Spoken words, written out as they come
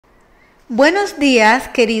Buenos días,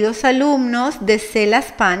 queridos alumnos de Cela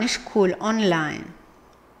Spanish School Online.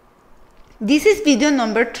 This is video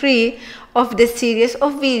number 3 of the series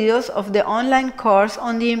of videos of the online course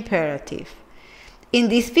on the imperative. In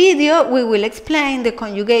this video, we will explain the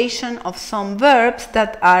conjugation of some verbs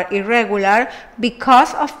that are irregular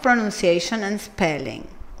because of pronunciation and spelling.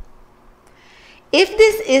 If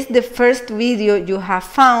this is the first video you have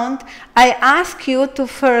found, I ask you to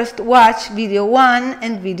first watch video 1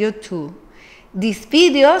 and video 2. These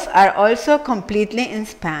videos are also completely in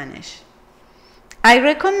Spanish. I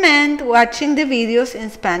recommend watching the videos in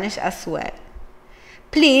Spanish as well.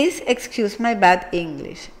 Please excuse my bad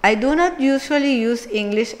English. I do not usually use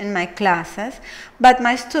English in my classes, but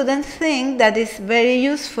my students think that it's very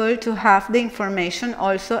useful to have the information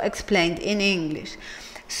also explained in English.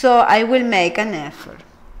 So I will make an effort.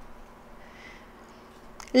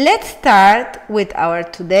 Let's start with our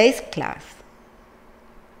today's class.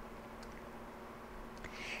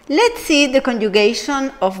 Let's see the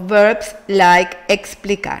conjugation of verbs like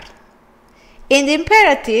explicar. In the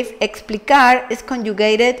imperative, explicar is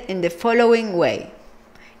conjugated in the following way.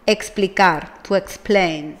 Explicar, to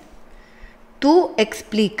explain. Tú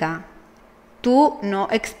explica. Tú no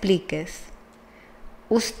expliques.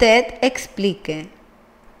 Usted explique.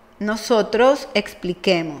 Nosotros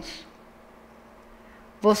expliquemos.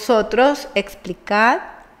 Vosotros explicad.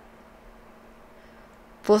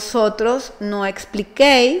 Vosotros no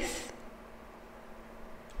expliquéis.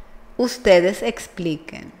 Ustedes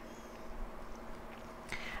expliquen.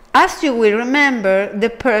 As you will remember,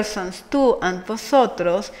 the persons tú and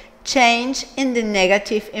vosotros change in the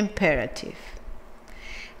negative imperative.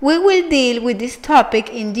 We will deal with this topic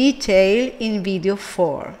in detail in video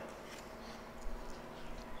 4.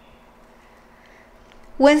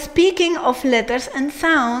 When speaking of letters and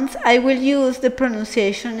sounds, I will use the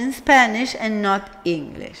pronunciation in Spanish and not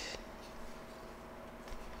English.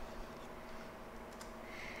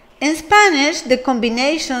 In Spanish, the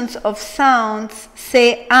combinations of sounds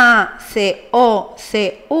Ca, Co,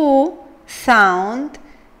 Cu sound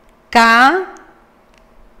Ca,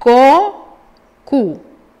 Co, Cu.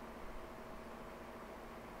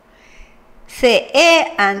 Ce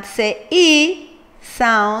and Ci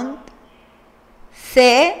sound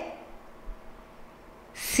Se,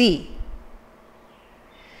 Si.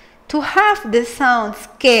 To have the sounds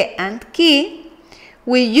que and ki,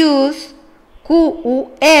 we use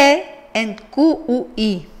QUE and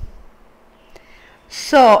QUI.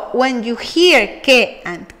 So when you hear que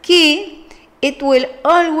and ki, it will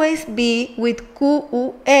always be with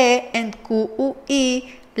QUE and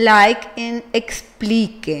QUI, like in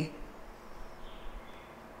explique.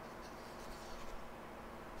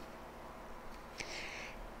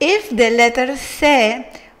 If the letter C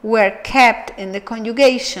were kept in the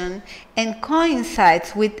conjugation and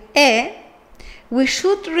coincides with E, we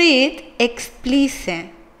should read explice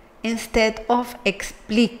instead of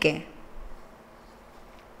explique.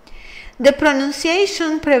 The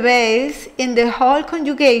pronunciation prevails in the whole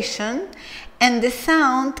conjugation, and the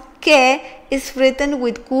sound que is written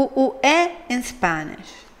with QUE in Spanish.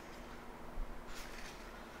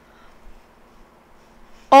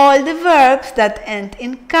 All the verbs that end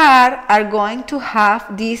in car are going to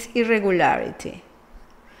have this irregularity.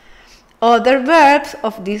 Other verbs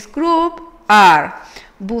of this group are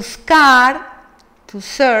buscar, to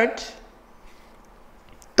search,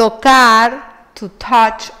 tocar, to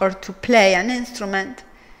touch or to play an instrument,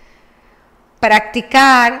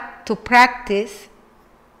 practicar, to practice,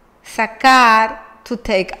 sacar, to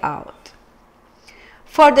take out.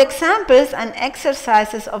 For the examples and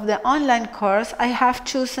exercises of the online course, I have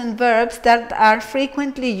chosen verbs that are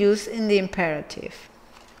frequently used in the imperative.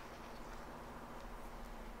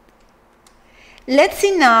 Let's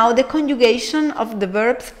see now the conjugation of the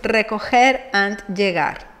verbs recoger and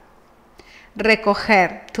llegar.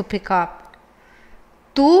 Recoger, to pick up.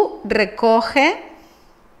 Tú recoge,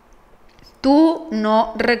 tú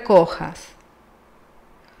no recojas.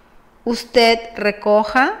 Usted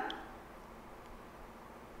recoja,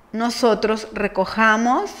 nosotros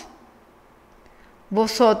recojamos,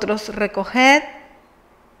 vosotros recoged,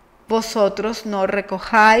 vosotros no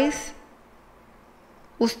recojáis,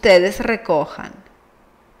 ustedes recojan.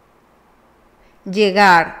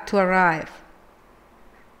 Llegar, to arrive.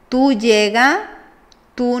 Tú llega,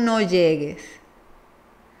 tú no llegues.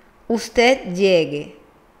 Usted llegue.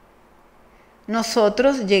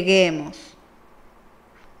 Nosotros lleguemos.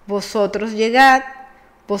 Vosotros llegad,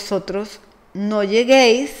 vosotros no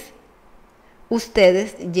lleguéis,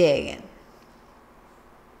 ustedes lleguen.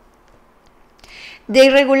 The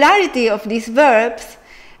irregularity of these verbs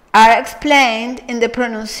are explained in the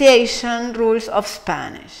pronunciation rules of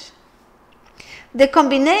Spanish. The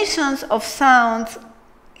combinations of sounds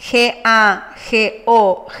G-A,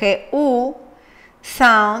 G-O, G-U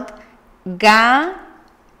sound ga,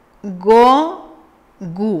 go,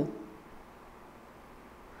 gu.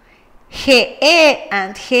 Ge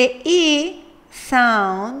and ge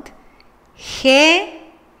sound he,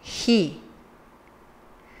 he.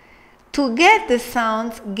 To get the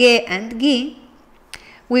sounds ge and gi,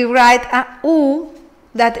 we write a u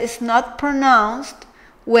that is not pronounced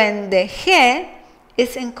when the he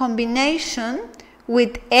is in combination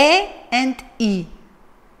with e and i,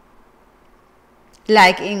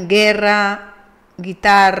 like in guerra,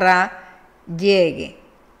 guitarra, llegue.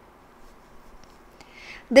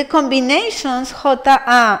 The combinations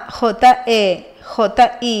J-A, J-E,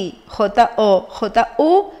 J-I, J-O,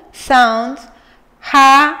 J-U sounds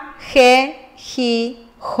ha, he, he,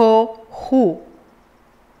 ho, hu.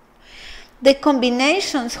 The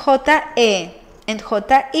combinations J-E and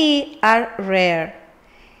J-I are rare.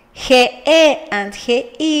 Ge and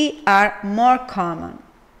Ge are more common.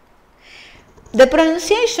 The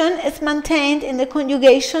pronunciation is maintained in the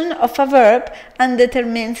conjugation of a verb and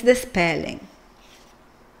determines the spelling.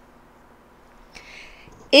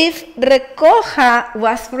 If recoja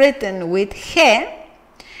was written with ge,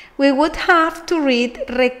 we would have to read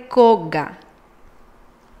recoga.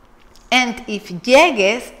 And if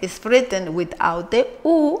llegues is written without the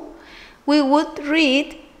u, we would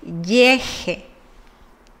read llegue.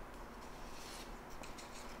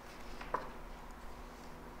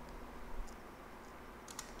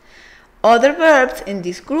 Other verbs in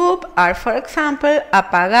this group are, for example,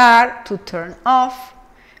 apagar, to turn off,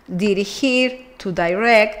 dirigir, to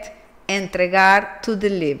direct, entregar, to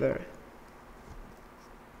deliver.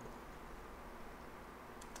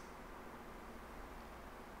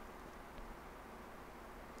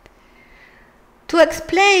 To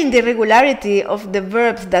explain the regularity of the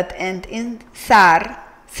verbs that end in zar,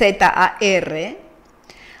 Z-A-R,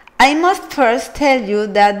 I must first tell you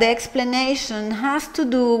that the explanation has to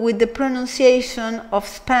do with the pronunciation of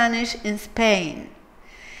Spanish in Spain.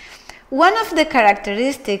 One of the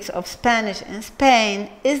characteristics of Spanish in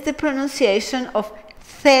Spain is the pronunciation of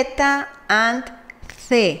Z and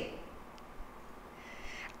C,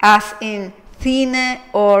 as in cine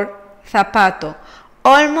or zapato,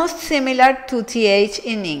 almost similar to th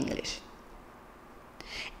in English.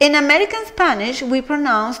 In American Spanish, we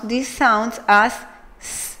pronounce these sounds as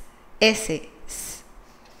s, s.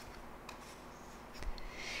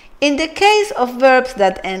 In the case of verbs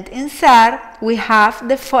that end in zar, we have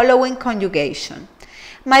the following conjugation.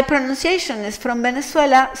 My pronunciation is from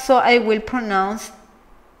Venezuela, so I will pronounce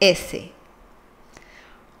S.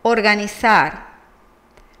 Organizar.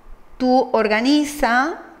 Tú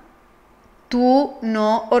organiza, tú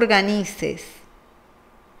no organices.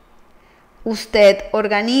 Usted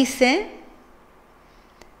organice,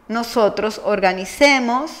 nosotros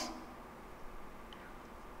organicemos,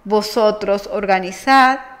 vosotros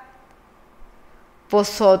organizad,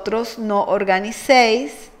 vosotros no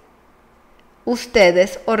organicéis,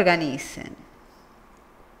 ustedes organicen.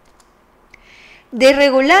 The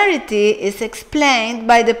irregularity is explained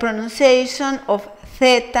by the pronunciation of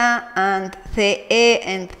Z and CE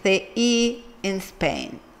and CI in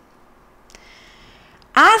Spain.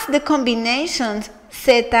 As the combinations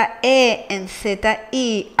ZE and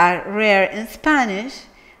ZI are rare in Spanish,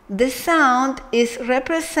 the sound is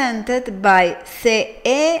represented by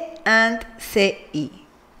CE and CI.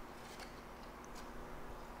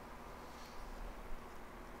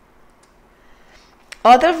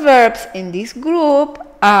 Other verbs in this group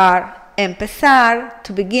are empezar,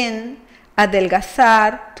 to begin,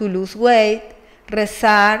 adelgazar, to lose weight,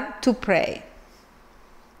 rezar, to pray.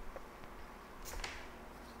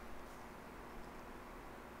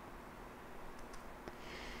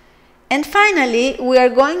 And finally, we are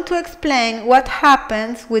going to explain what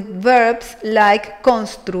happens with verbs like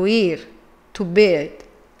construir, to build.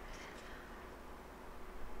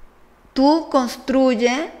 Tú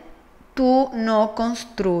construye, tú no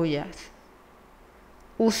construyas.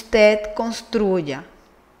 Usted construya.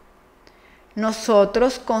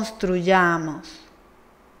 Nosotros construyamos.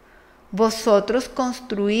 Vosotros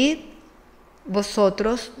construid,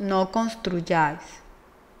 vosotros no construyáis.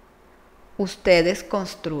 Ustedes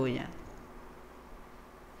construyan.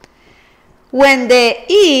 When the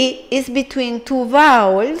I is between two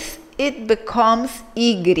vowels, it becomes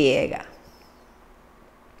Y.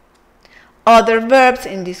 Other verbs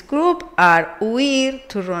in this group are huir,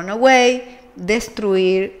 to run away,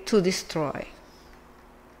 destruir, to destroy.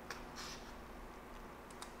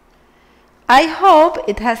 I hope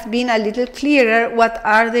it has been a little clearer what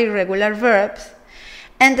are the irregular verbs,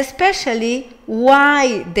 and especially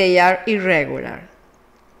why they are irregular.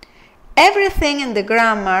 Everything in the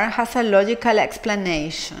grammar has a logical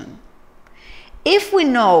explanation. If we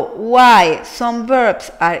know why some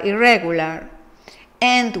verbs are irregular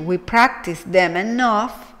and we practice them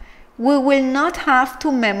enough, we will not have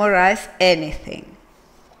to memorize anything.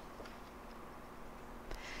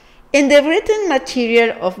 In the written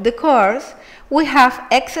material of the course, we have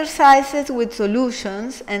exercises with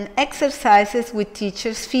solutions and exercises with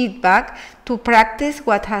teachers' feedback to practice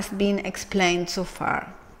what has been explained so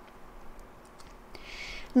far.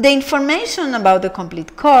 The information about the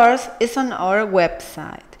complete course is on our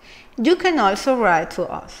website. You can also write to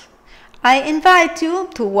us. I invite you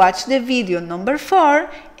to watch the video number 4,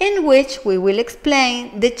 in which we will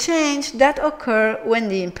explain the change that occurs when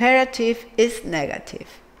the imperative is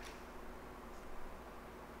negative.